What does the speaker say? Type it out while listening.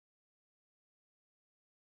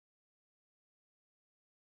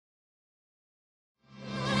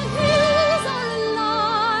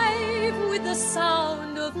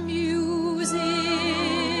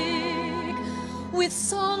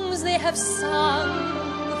have sung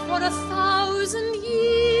for 1,000 years.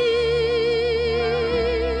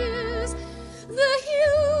 The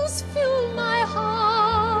hills fill my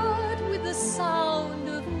heart with the sound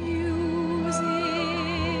of music.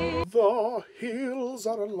 The hills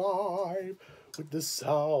are alive with the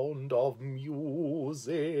sound of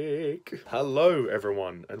music. Hello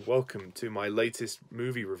everyone and welcome to my latest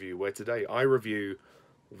movie review, where today I review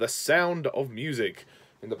The Sound of Music.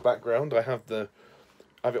 In the background I have it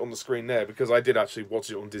on the screen there because I did actually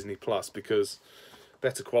watch it on Disney Plus because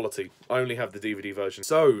better quality. I only have the DVD version.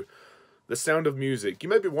 So, The Sound of Music. You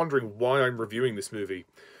may be wondering why I'm reviewing this movie.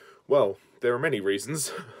 Well, there are many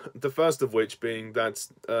reasons. The first of which being that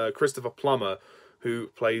Christopher Plummer,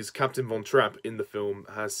 who plays Captain Von Trapp in the film,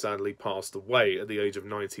 has sadly passed away at the age of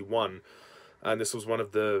 91. And this was one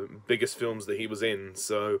of the biggest films that he was in,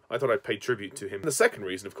 so I thought I'd pay tribute to him. The second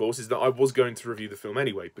reason, of course, is that I was going to review the film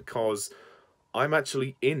anyway, because I'm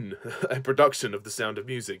actually in a production of The Sound of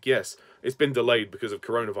Music. Yes, it's been delayed because of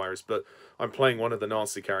coronavirus, but I'm playing one of the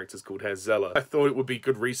Nazi characters called Herr Zeller. I thought it would be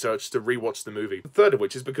good research to rewatch the movie. The third of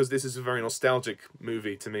which is because this is a very nostalgic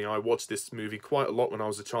movie to me. I watched this movie quite a lot when I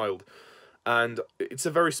was a child, and it's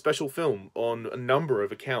a very special film on a number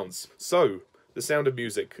of accounts. So, The Sound of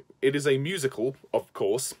Music. It is a musical, of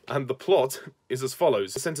course, and the plot is as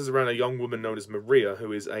follows. It centers around a young woman known as Maria,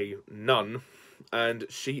 who is a nun, and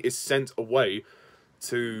she is sent away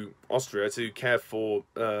to Austria to care for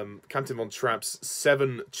Captain Von Trapp's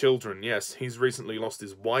 7 children. Yes, he's recently lost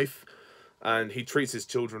his wife, and he treats his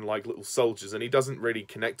children like little soldiers, and he doesn't really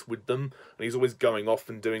connect with them, and he's always going off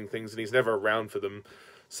and doing things, and he's never around for them,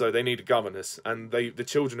 so they need a governess, and the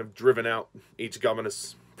children have driven out each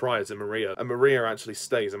governess prior to Maria, and Maria actually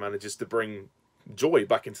stays and manages to bring joy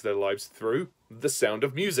back into their lives through the sound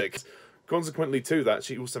of music. Consequently to that,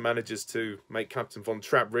 she also manages to make Captain Von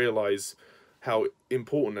Trapp realise how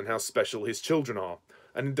important and how special his children are,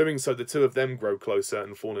 and in doing so the two of them grow closer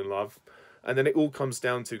and fall in love, and then it all comes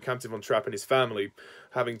down to Captain Von Trapp and his family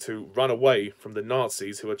having to run away from the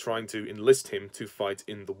Nazis who are trying to enlist him to fight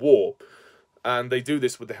in the war. And they do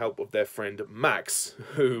this with the help of their friend Max,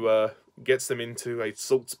 who gets them into a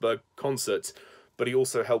Salzburg concert, but he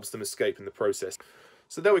also helps them escape in the process.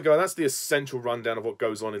 So there we go, that's the essential rundown of what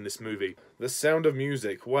goes on in this movie. The Sound of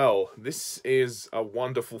Music. Well, this is a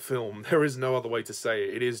wonderful film. There is no other way to say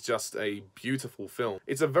it. It is just a beautiful film.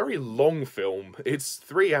 It's a very long film. It's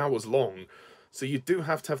 3 hours long, so you do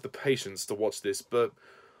have to have the patience to watch this, but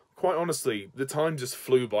quite honestly, the time just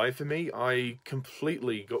flew by for me. I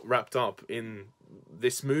completely got wrapped up in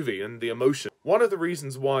this movie and the emotion. One of the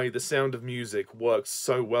reasons why The Sound of Music works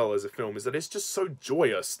so well as a film is that it's just so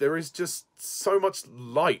joyous. There is just so much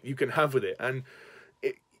light you can have with it, and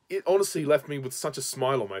it honestly left me with such a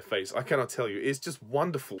smile on my face. I cannot tell you. It's just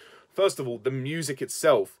wonderful. First of all, the music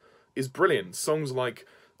itself is brilliant. Songs like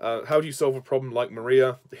How Do You Solve a Problem Like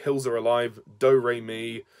Maria, The Hills Are Alive, Do Re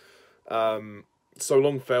Mi, So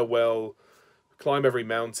Long Farewell, Climb Every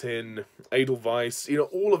Mountain, Edelweiss, you know,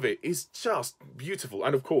 all of it is just beautiful.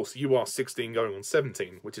 And of course, You Are 16 Going on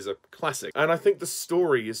 17, which is a classic. And I think the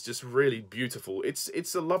story is just really beautiful.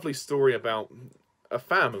 It's a lovely story about a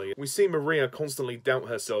family. We see Maria constantly doubt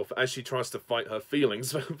herself as she tries to fight her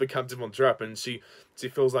feelings for Captain Von Trapp, and she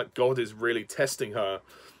feels like God is really testing her.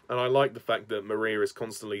 And I like the fact that Maria is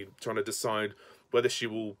constantly trying to decide whether she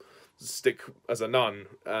will stick as a nun,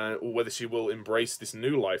 or whether she will embrace this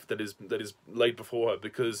new life that is laid before her,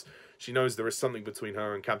 because she knows there is something between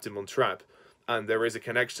her and Captain Von Trapp, and there is a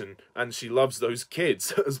connection, and she loves those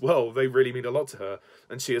kids as well. They really mean a lot to her,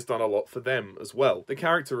 and she has done a lot for them as well. The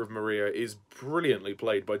character of Maria is brilliantly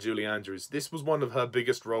played by Julie Andrews. This was one of her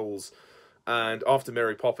biggest roles, and after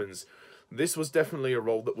Mary Poppins, this was definitely a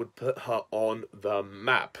role that would put her on the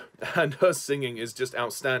map, and her singing is just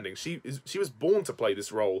outstanding. She was born to play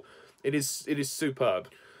this role. It is superb.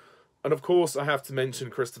 And of course, I have to mention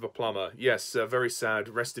Christopher Plummer. Yes, very sad.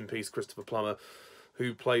 Rest in peace, Christopher Plummer,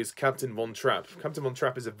 who plays Captain Von Trapp. Captain Von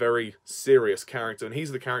Trapp is a very serious character, and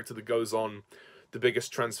he's the character that goes on the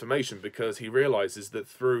biggest transformation, because he realizes that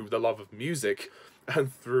through the love of music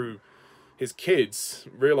and through his kids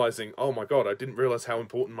realizing, oh my God, I didn't realize how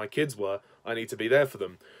important my kids were. I need to be there for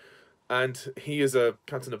them. And he is a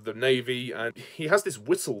captain of the Navy, and he has this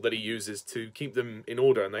whistle that he uses to keep them in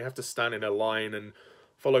order, and they have to stand in a line and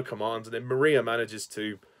follow commands, and then Maria manages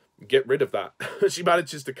to get rid of that. She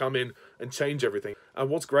manages to come in and change everything. And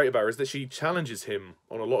what's great about her is that she challenges him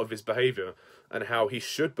on a lot of his behaviour and how he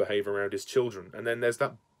should behave around his children. And then there's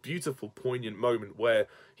that beautiful, poignant moment where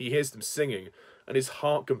he hears them singing, and his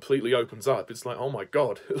heart completely opens up. It's like, oh my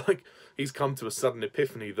God, like he's come to a sudden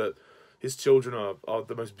epiphany that his children are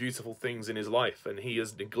the most beautiful things in his life, and he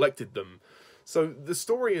has neglected them. So the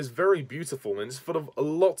story is very beautiful, and it's full of a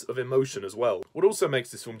lot of emotion as well. What also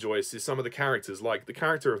makes this film joyous is some of the characters, like the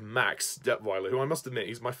character of Max Detweiler, who I must admit,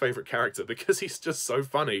 he's my favourite character because he's just so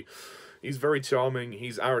funny. He's very charming,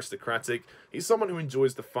 he's aristocratic, he's someone who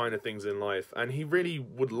enjoys the finer things in life, and he really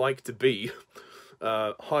would like to be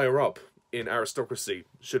higher up in aristocracy,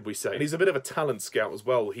 should we say. And he's a bit of a talent scout as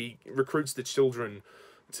well. He recruits the children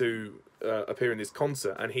to appear in this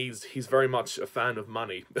concert, and he's very much a fan of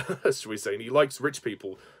money, should we say, and he likes rich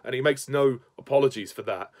people, and he makes no apologies for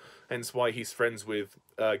that, hence why he's friends with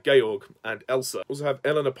Georg and Elsa. We also have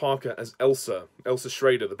Eleanor Parker as Elsa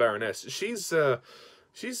Schrader, the Baroness. She's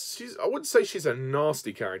I wouldn't say she's a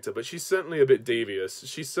nasty character, but she's certainly a bit devious.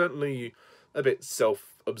 She's certainly a bit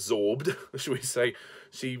self-absorbed, should we say.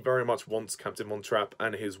 She very much wants Captain Von Trapp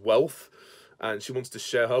and his wealth, and she wants to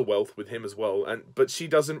share her wealth with him as well. But she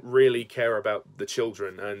doesn't really care about the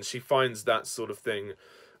children, and she finds that sort of thing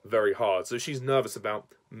very hard. So she's nervous about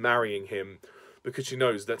marrying him because she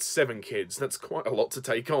knows that's 7 kids. That's quite a lot to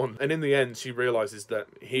take on. And in the end, she realises that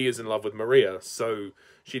he is in love with Maria, so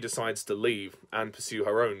she decides to leave and pursue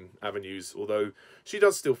her own avenues, although she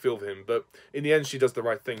does still feel for him. But in the end, she does the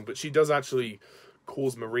right thing. But she does actually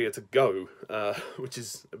cause Maria to go, which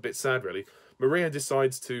is a bit sad, really. Maria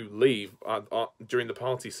decides to leave during the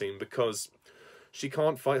party scene because she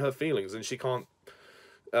can't fight her feelings, and she can't.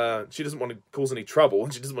 She doesn't want to cause any trouble,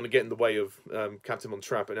 and she doesn't want to get in the way of Captain Von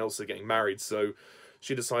Trapp and Elsa getting married. So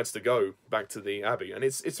she decides to go back to the Abbey, and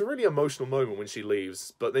it's a really emotional moment when she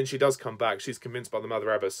leaves. But then she does come back. She's convinced by the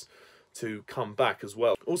Mother Abbess to come back as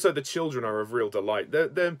well. Also, the children are of real delight.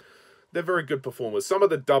 They're very good performers. Some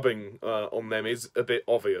of the dubbing on them is a bit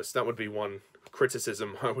obvious. That would be one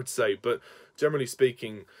criticism, I would say. But generally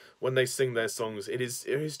speaking, when they sing their songs, it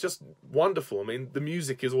is just wonderful. I mean, the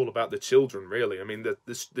music is all about the children, really. I mean,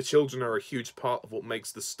 the children are a huge part of what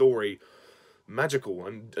makes the story magical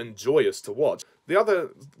and joyous to watch. The other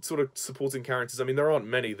sort of supporting characters, I mean, there aren't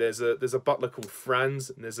many. There's a butler called Franz,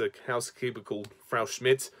 and there's a housekeeper called Frau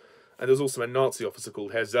Schmidt, and there's also a Nazi officer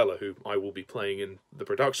called Herr Zeller, who I will be playing in the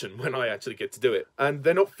production when I actually get to do it. And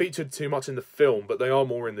they're not featured too much in the film, but they are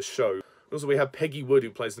more in the show. Also, we have Peggy Wood, who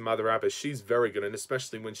plays the Mother Abbess. She's very good, and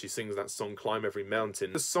especially when she sings that song, Climb Every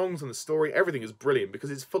Mountain. The songs and the story, everything is brilliant because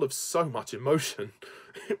it's full of so much emotion.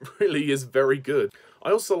 It really is very good.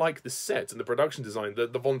 I also like the set and the production design. The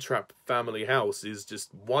Von Trapp family house is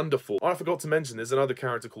just wonderful. I forgot to mention there's another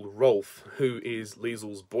character called Rolf, who is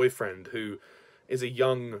Liesel's boyfriend, who is a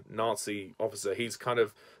young Nazi officer. He's kind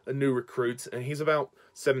of a new recruit, and he's about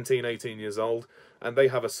 17, 18 years old, and they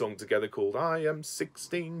have a song together called I Am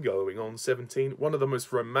 16 Going on 17. One of the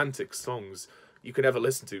most romantic songs you can ever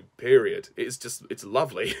listen to, period. It's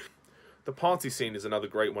lovely. The party scene is another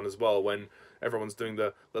great one as well, when everyone's doing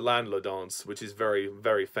the Landler dance, which is very,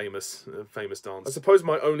 very famous dance. I suppose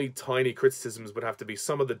my only tiny criticisms would have to be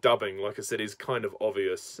some of the dubbing, like I said, is kind of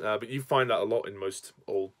obvious, but you find that a lot in most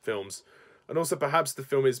old films. And also, perhaps the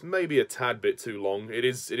film is maybe a tad bit too long. It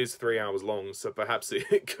is 3 hours long, so perhaps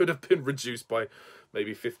it could have been reduced by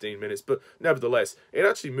maybe 15 minutes. But nevertheless, it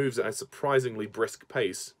actually moves at a surprisingly brisk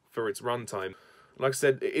pace for its runtime. Like I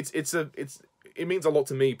said, it means a lot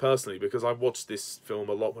to me personally because I watched this film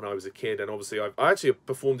a lot when I was a kid, and obviously I actually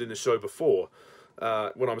performed in the show before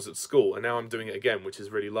when I was at school, and now I'm doing it again, which is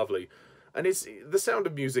really lovely. And it's The Sound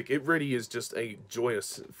of Music. It really is just a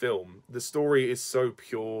joyous film. The story is so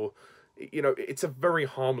pure. You know, it's a very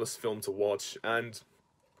harmless film to watch, and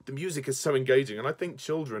the music is so engaging, and I think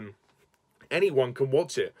children, anyone can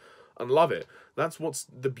watch it and love it. That's what's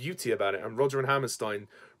the beauty about it, and Roger and Hammerstein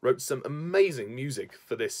wrote some amazing music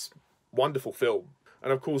for this wonderful film.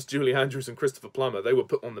 And of course, Julie Andrews and Christopher Plummer, they were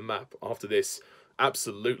put on the map after this,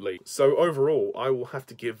 absolutely. So overall, I will have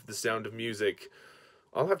to give The Sound of Music,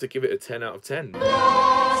 I'll have to give it a 10 out of 10.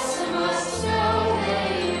 Blossom a snow,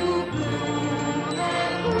 may you bloom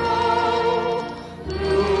and grow,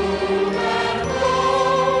 bloom and grow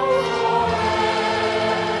forever.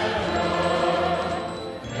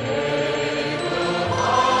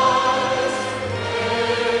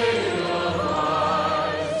 Hail of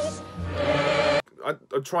ice,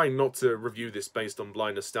 I'm trying not to review this based on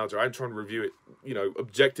blind nostalgia. I'm trying to review it, you know,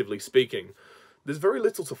 objectively speaking. There's very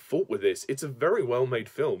little to fault with this. It's a very well-made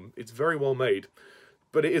film. It's very well made,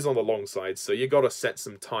 but it is on the long side, so you got to set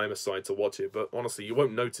some time aside to watch it. But honestly, you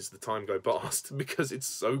won't notice the time go past because it's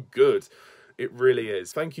so good. It really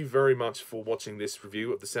is. Thank you very much for watching this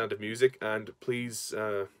review of The Sound of Music, and please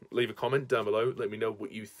leave a comment down below. Let me know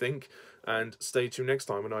what you think, and stay tuned next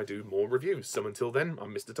time when I do more reviews. So until then,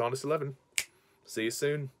 I'm Mr. TARDIS11. See you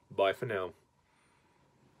soon. Bye for now.